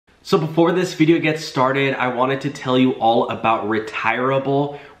So before this video gets started, I wanted to tell you all about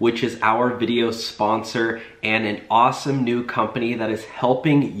Retireable, which is our video sponsor and an awesome new company that is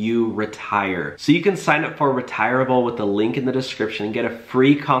helping you retire. So you can sign up for Retireable with the link in the description and get a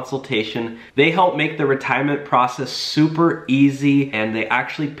free consultation. They help make the retirement process super easy, and they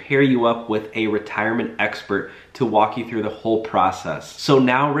actually pair you up with a retirement expert to walk you through the whole process. So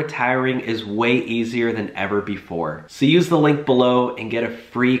now retiring is way easier than ever before. So use the link below and get a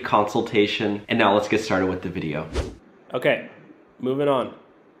free consultation. And now let's get started with the video. Okay, moving on.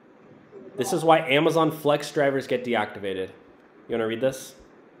 This is why Amazon Flex drivers get deactivated. You wanna read this?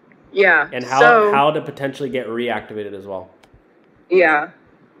 Yeah. And how to potentially get reactivated as well. Yeah.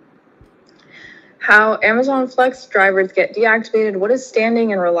 How Amazon Flex drivers get deactivated. What is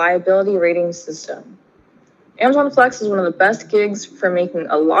standing and reliability rating system? Amazon Flex is one of the best gigs for making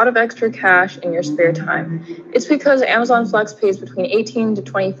a lot of extra cash in your spare time. It's because Amazon Flex pays between 18 to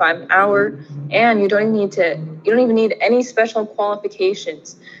 25 an hour, and you don't even need any special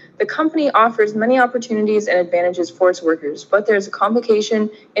qualifications. The company offers many opportunities and advantages for its workers, but there's a complication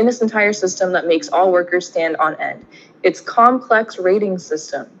in this entire system that makes all workers stand on end. It's complex rating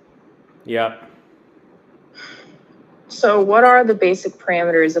system. Yeah. So what are the basic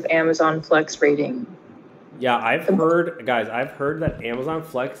parameters of Amazon Flex rating? Yeah, I've heard that Amazon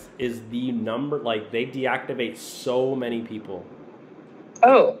Flex is the number, like they deactivate so many people.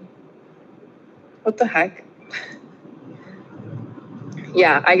 Oh, what the heck?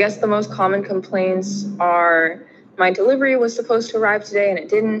 Yeah, I guess the most common complaints are my delivery was supposed to arrive today and it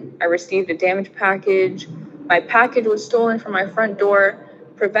didn't. I received a damaged package. My package was stolen from my front door.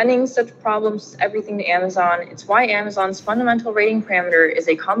 Preventing such problems is everything to Amazon. It's why Amazon's fundamental rating parameter is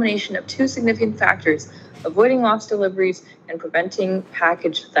a combination of two significant factors: avoiding lost deliveries and preventing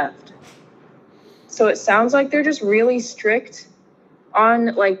package theft. So it sounds like they're just really strict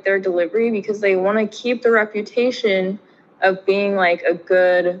on like their delivery because they want to keep the reputation of being like a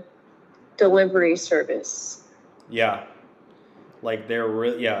good delivery service. Yeah. Like they're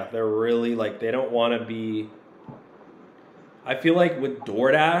really like, they don't want to be, I feel like with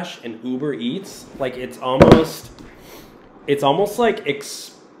DoorDash and Uber Eats, like it's almost like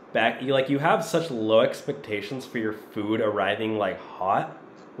you have such low expectations for your food arriving like hot.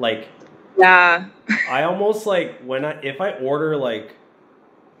 Like, yeah. I almost like if I order like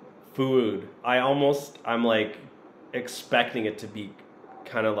food, I'm like expecting it to be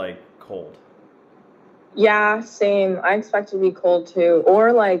kind of like cold. Yeah, same. I expect it to be cold too.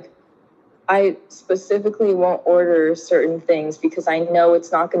 Or like I specifically won't order certain things because I know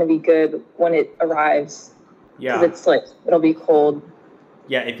it's not going to be good when it arrives. Yeah. Because it's like, it'll be cold.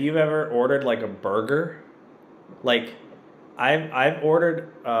 Yeah, if you've ever ordered like a burger, like I've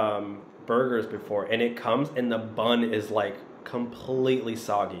ordered burgers before, and it comes and the bun is like completely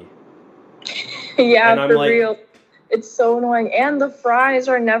soggy. Yeah, and for real. It's so annoying. And the fries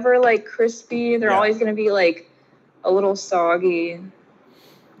are never like crispy. They're always going to be like a little soggy.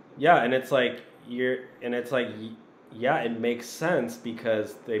 Yeah, and it's like yeah, it makes sense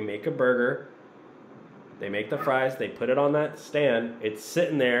because they make a burger, they make the fries, they put it on that stand, it's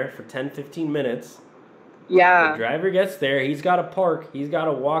sitting there for 10-15 minutes. Yeah. The driver gets there, he's got to park, he's got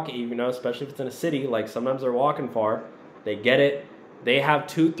to walk, especially if it's in a city, like sometimes they're walking far. They get it, they have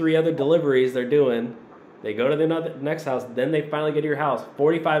 2-3 other deliveries they're doing. They go to the next house, then they finally get to your house.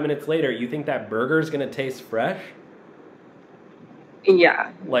 45 minutes later, you think that burger is going to taste fresh? Yeah.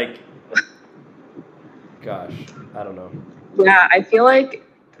 Like, gosh, I don't know. Yeah, I feel like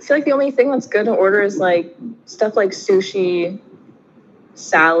the only thing that's good to order is like stuff like sushi,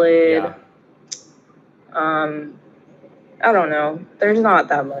 salad. Yeah. I don't know. There's not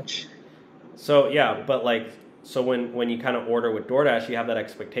that much. So yeah, but like, so when you kind of order with DoorDash, you have that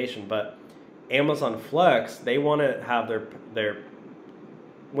expectation, but Amazon Flex, they want to have their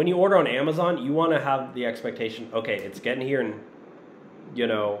when you order on Amazon, you want to have the expectation, okay, it's getting here and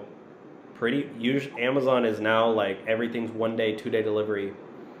Amazon is now like everything's 1-day, 2-day delivery.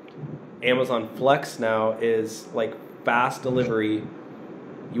 Amazon Flex now is like fast delivery.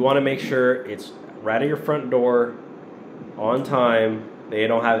 You want to make sure it's right at your front door on time. They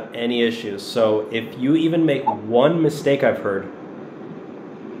don't have any issues. So if you even make one mistake, I've heard,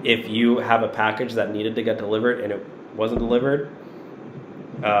 if you have a package that needed to get delivered and it wasn't delivered,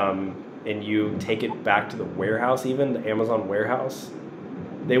 and you take it back to the warehouse, even the Amazon warehouse,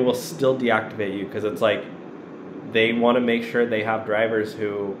 they will still deactivate you because it's like they want to make sure they have drivers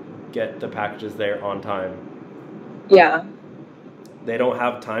who get the packages there on time. Yeah. They don't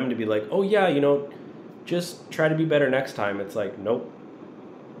have time to be like, oh yeah, just try to be better next time. It's like, nope.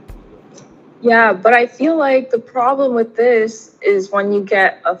 Yeah, but I feel like the problem with this is when you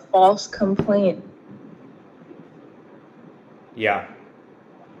get a false complaint. Yeah.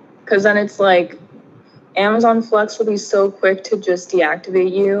 Because then it's like Amazon Flex will be so quick to just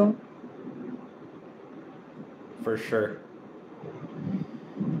deactivate you. For sure.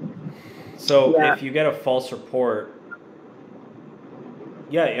 So if you get a false report,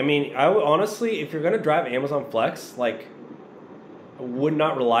 yeah, I mean, honestly, if you're gonna drive Amazon Flex, like, I would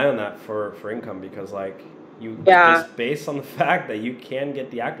not rely on that for income, because like just based on the fact that you can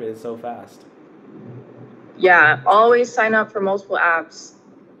get deactivated so fast. Yeah, always sign up for multiple apps.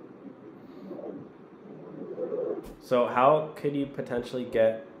 So how could you potentially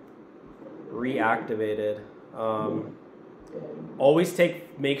get reactivated? Always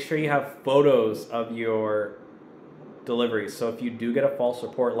make sure you have photos of your deliveries. So if you do get a false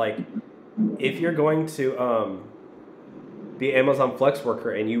report, like if you're going to be Amazon Flex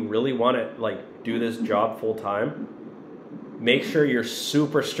worker and you really want to like do this job full time, make sure you're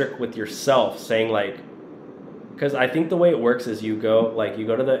super strict with yourself, saying like, because I think the way it works is you go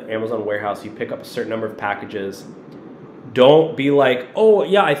to the Amazon warehouse, you pick up a certain number of packages. Don't be like, oh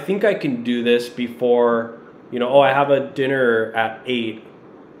yeah, I think I can do this before, oh, I have a dinner at 8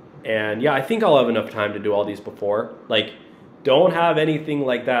 and yeah, I think I'll have enough time to do all these before. Like, don't have anything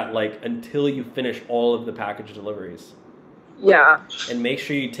like that, like, until you finish all of the package deliveries. Yeah. And make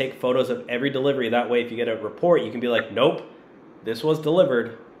sure you take photos of every delivery. That way, if you get a report, you can be like, nope, this was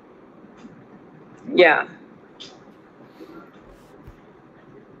delivered. Yeah.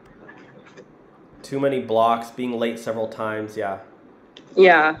 Too many blocks, being late several times, yeah.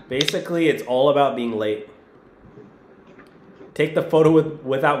 Yeah. Basically, it's all about being late. Take the photo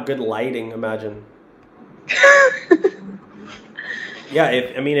without good lighting, imagine. Yeah,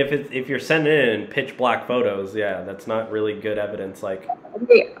 if you're sending in pitch black photos, yeah, that's not really good evidence. Like,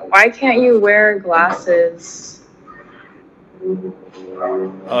 wait, why can't you wear glasses?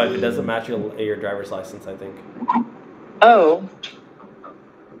 Oh, if it doesn't match your driver's license, I think. Oh.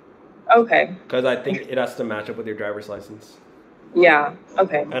 Okay. Because I think it has to match up with your driver's license. Yeah,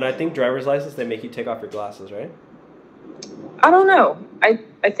 okay. And I think driver's license, they make you take off your glasses, right? I don't know.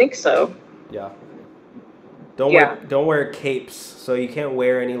 I think so. Yeah. Don't wear capes. So you can't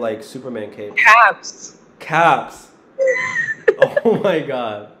wear any like Superman capes. Caps. Oh my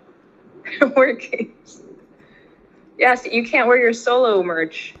god. Wear capes. Yes, you can't wear your solo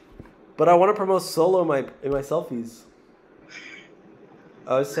merch. But I want to promote solo in my selfies.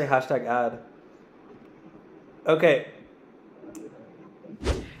 I always say #ad. Okay.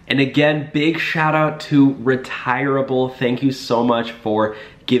 And again, big shout out to Retireable. Thank you so much for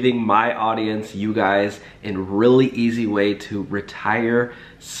giving my audience, you guys, a really easy way to retire,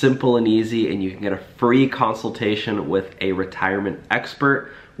 simple and easy, and you can get a free consultation with a retirement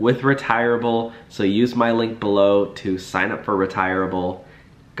expert with Retireable. So use my link below to sign up for Retireable.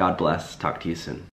 God bless. Talk to you soon.